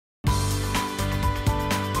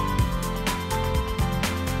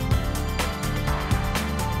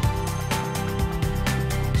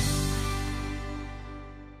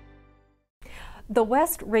The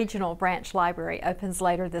West Regional Branch Library opens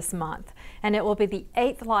later this month, and it will be the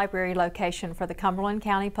 8th library location for the Cumberland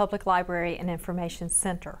County Public Library and Information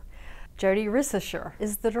Center. Jody Rissischer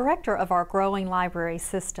is the director of our growing library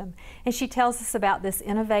system, and she tells us about this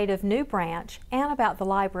innovative new branch and about the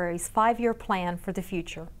library's 5-year plan for the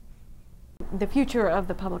future. The future of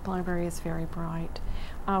the public library is very bright.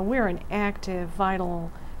 We're an active,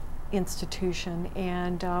 vital institution,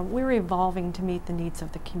 and we're evolving to meet the needs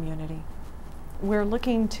of the community. We're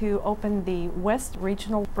looking to open the West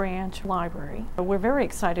Regional Branch Library. We're very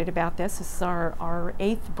excited about this. This is our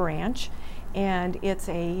 8th branch, and it's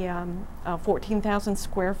a 14,000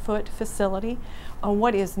 square foot facility.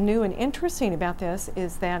 What is new and interesting about this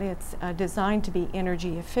is that it's designed to be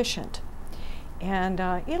energy efficient. And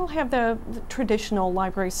it'll have the traditional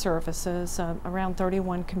library services, around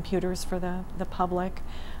 31 computers for the public,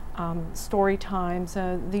 story times,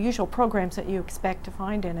 the usual programs that you expect to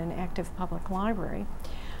find in an active public library,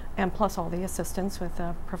 and plus all the assistance with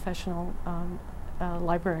professional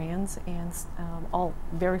librarians and all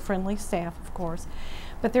very friendly staff, of course.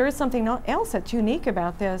 But there is something else that's unique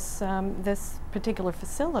about this, this particular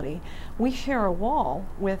facility. We share a wall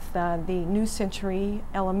with the New Century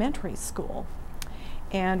Elementary School.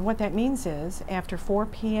 And what that means is after 4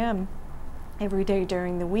 p.m. every day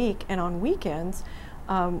during the week and on weekends,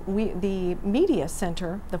 the media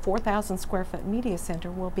center, the 4,000 square foot media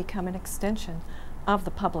center, will become an extension of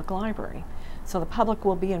the public library. So the public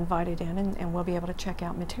will be invited in and will be able to check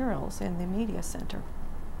out materials in the media center.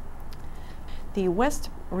 The West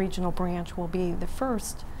Regional Branch will be the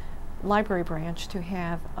first library branch to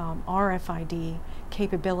have RFID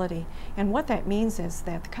capability, and what that means is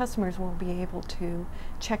that the customers will be able to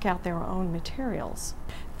check out their own materials.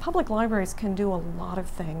 Public libraries can do a lot of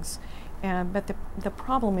things, but the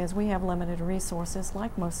problem is we have limited resources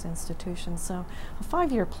like most institutions, so a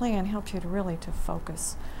 5-year plan helps you to really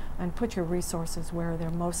focus and put your resources where they're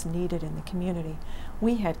most needed in the community.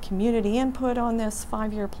 We had community input on this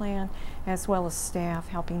 5-year plan, as well as staff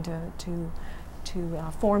helping to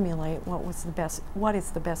formulate what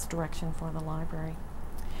is the best direction for the library.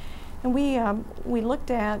 And we looked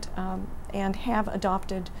at and have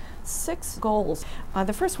adopted 6 goals.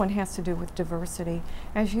 The first one has to do with diversity.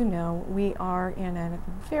 As you know, we are in a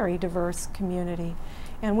very diverse community,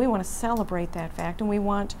 and we want to celebrate that fact, and we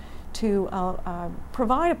want to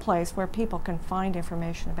provide a place where people can find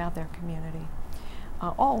information about their community,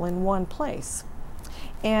 all in one place.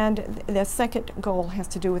 And the second goal has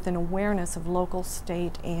to do with an awareness of local,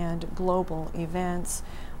 state, and global events.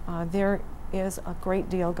 There is a great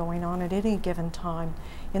deal going on at any given time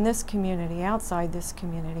in this community, outside this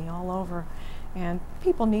community, all over. And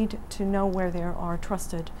people need to know where there are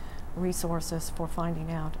trusted resources for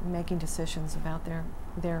finding out and making decisions about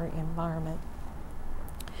their environment.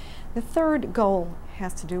 The third goal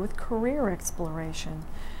has to do with career exploration.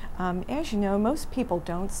 As you know, most people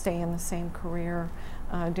don't stay in the same career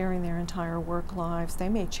during their entire work lives. They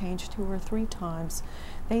may change 2 or 3 times.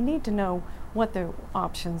 They need to know what their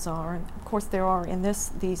options are. And of course, there are, in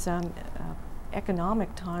these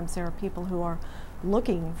economic times, there are people who are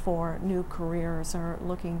looking for new careers or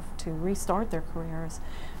looking to restart their careers.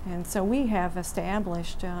 And so we have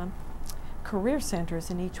established career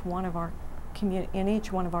centers in each one of our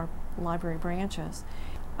library branches.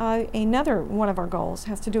 Another one of our goals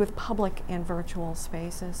has to do with public and virtual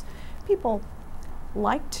spaces. People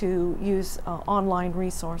like to use online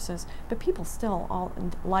resources, but people still all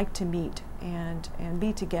like to meet and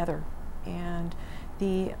be together. And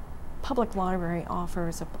the public library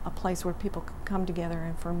offers a place where people come together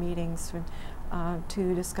and for meetings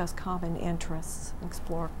to discuss common interests,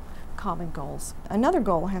 explore common goals. Another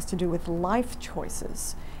goal has to do with life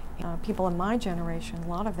choices. People in my generation, a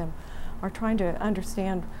lot of them, are trying to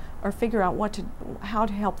understand or figure out how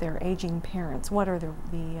to help their aging parents. What are the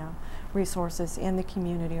resources in the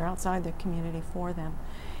community or outside the community for them?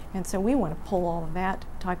 And so we want to pull all of that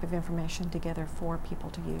type of information together for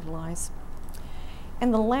people to utilize.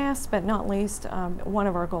 And the last but not least, one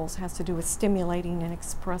of our goals has to do with stimulating and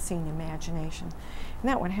expressing imagination. And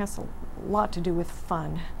that one has a lot to do with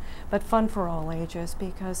fun, but fun for all ages,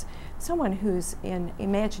 because someone whose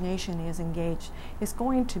imagination is engaged is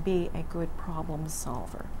going to be a good problem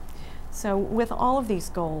solver. So with all of these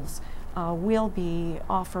goals, we'll be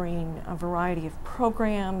offering a variety of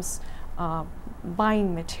programs,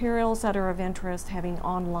 buying materials that are of interest, having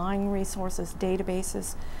online resources,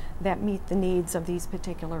 databases that meet the needs of these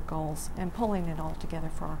particular goals, and pulling it all together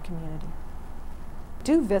for our community.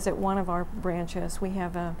 Do visit one of our branches. We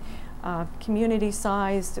have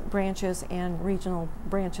community-sized branches and regional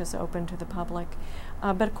branches open to the public.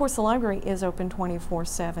 But of course the library is open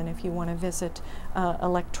 24/7 if you want to visit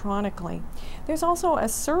electronically. There's also a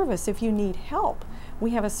service if you need help.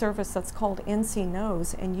 We have a service that's called NC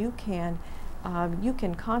Knows, and you can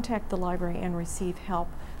contact the library and receive help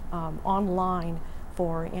online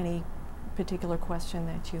for any particular question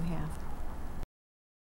that you have.